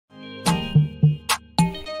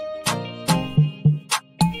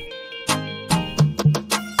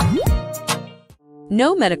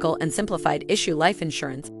No medical and simplified issue life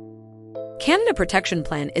insurance. Canada Protection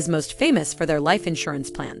Plan is most famous for their life insurance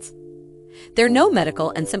plans. Their no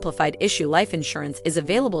medical and simplified issue life insurance is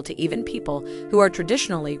available to even people who are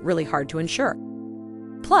traditionally really hard to insure.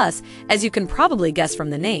 Plus, as you can probably guess from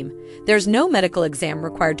the name, there's no medical exam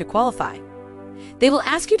required to qualify. They will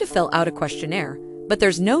ask you to fill out a questionnaire, but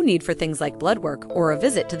there's no need for things like blood work or a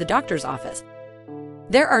visit to the doctor's office.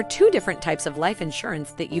 There are two different types of life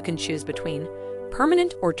insurance that you can choose between: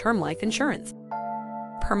 permanent or term life insurance.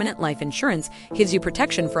 Permanent life insurance gives you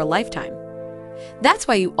protection for a lifetime. That's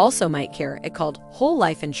why you also might hear it called whole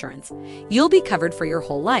life insurance. You'll be covered for your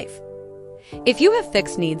whole life. If you have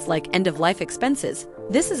fixed needs like end-of-life expenses,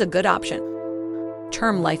 this is a good option.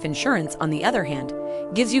 Term life insurance, on the other hand,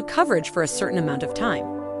 gives you coverage for a certain amount of time.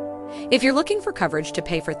 If you're looking for coverage to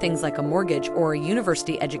pay for things like a mortgage or a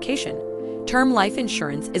university education, term life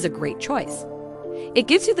insurance is a great choice. It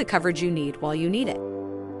gives you the coverage you need while you need it.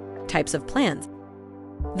 Types of plans.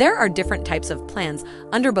 There are different types of plans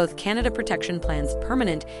under both Canada Protection Plan's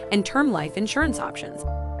permanent and term life insurance options.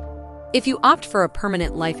 If you opt for a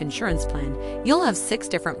permanent life insurance plan, you'll have 6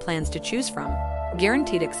 different plans to choose from: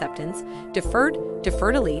 Guaranteed Acceptance, Deferred,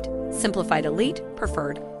 Deferred Elite, Simplified Elite,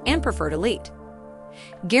 Preferred, and Preferred Elite.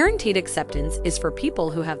 Guaranteed Acceptance is for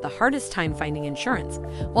people who have the hardest time finding insurance,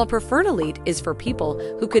 while Preferred Elite is for people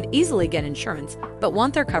who could easily get insurance but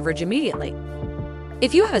want their coverage immediately.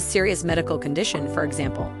 If you have a serious medical condition, for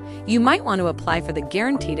example, you might want to apply for the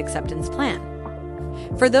Guaranteed Acceptance plan.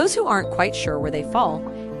 For those who aren't quite sure where they fall,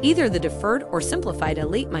 either the Deferred or Simplified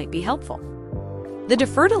Elite might be helpful. The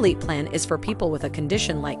Deferred Elite plan is for people with a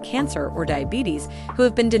condition like cancer or diabetes who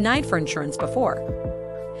have been denied for insurance before.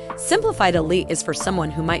 Simplified Elite is for someone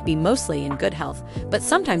who might be mostly in good health but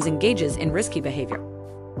sometimes engages in risky behavior.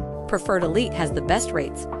 Preferred Elite has the best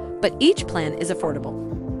rates, but each plan is affordable.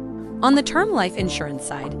 On the term life insurance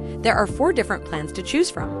side, there are 4 different plans to choose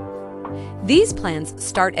from. These plans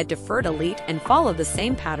start at Deferred Elite and follow the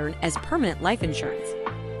same pattern as permanent life insurance.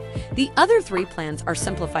 The other 3 plans are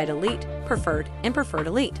Simplified Elite, Preferred, and Preferred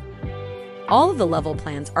Elite. All of the level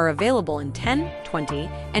plans are available in 10, 20,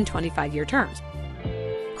 and 25-year terms.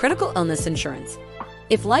 Critical illness insurance.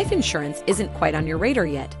 If life insurance isn't quite on your radar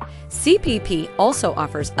yet, CPP also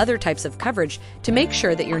offers other types of coverage to make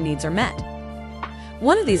sure that your needs are met.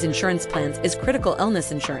 One of these insurance plans is critical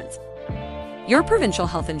illness insurance. Your provincial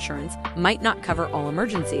health insurance might not cover all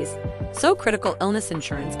emergencies, so critical illness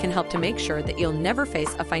insurance can help to make sure that you'll never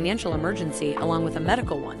face a financial emergency along with a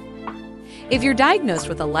medical one. If you're diagnosed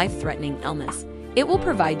with a life-threatening illness, it will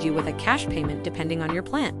provide you with a cash payment depending on your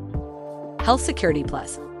plan. Health Security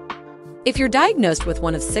Plus. If you're diagnosed with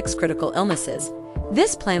one of 6 critical illnesses,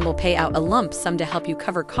 this plan will pay out a lump sum to help you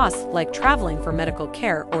cover costs like traveling for medical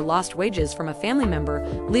care or lost wages from a family member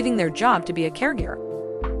leaving their job to be a caregiver.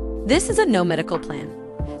 This is a no medical plan,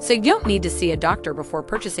 so you don't need to see a doctor before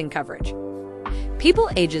purchasing coverage. People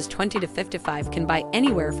ages 20 to 55 can buy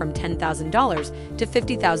anywhere from $10,000 to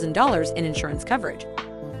 $50,000 in insurance coverage.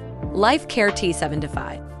 Life Care T7 to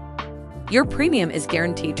 5. Your premium is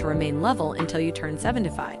guaranteed to remain level until you turn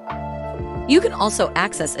 75. You can also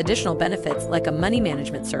access additional benefits like a money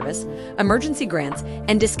management service, emergency grants,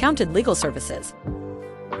 and discounted legal services.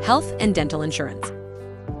 Health and dental insurance.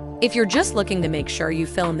 If you're just looking to make sure you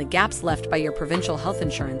fill in the gaps left by your provincial health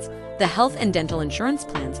insurance, the health and dental insurance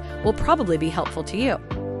plans will probably be helpful to you.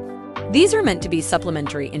 These are meant to be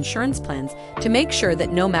supplementary insurance plans to make sure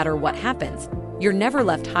that no matter what happens, you're never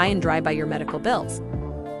left high and dry by your medical bills.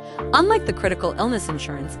 Unlike the critical illness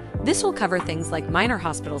insurance, this will cover things like minor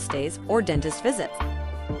hospital stays or dentist visits.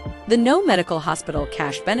 The no medical hospital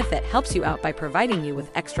cash benefit helps you out by providing you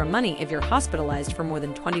with extra money if you're hospitalized for more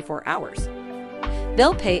than 24 hours.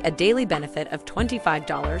 They'll pay a daily benefit of $25,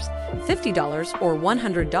 $50, or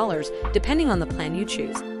 $100 depending on the plan you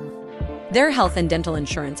choose. Their health and dental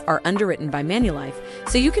insurance are underwritten by Manulife,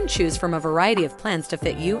 so you can choose from a variety of plans to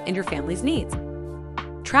fit you and your family's needs.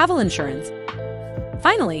 Travel insurance.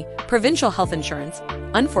 Finally, provincial health insurance,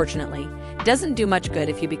 unfortunately, doesn't do much good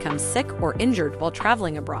if you become sick or injured while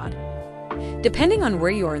traveling abroad. Depending on where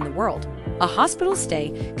you are in the world, a hospital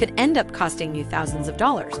stay could end up costing you thousands of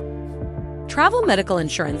dollars. Travel medical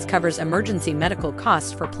insurance covers emergency medical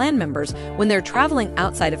costs for plan members when they're traveling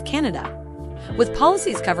outside of Canada, with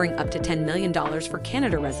policies covering up to $10 million for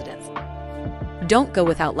Canada residents. Don't go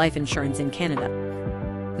without life insurance in Canada.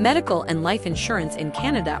 Medical and life insurance in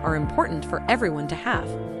Canada are important for everyone to have.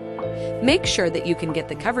 Make sure that you can get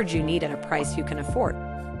the coverage you need at a price you can afford.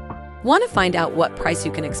 Want to find out what price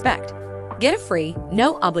you can expect? Get a free,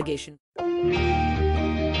 no obligation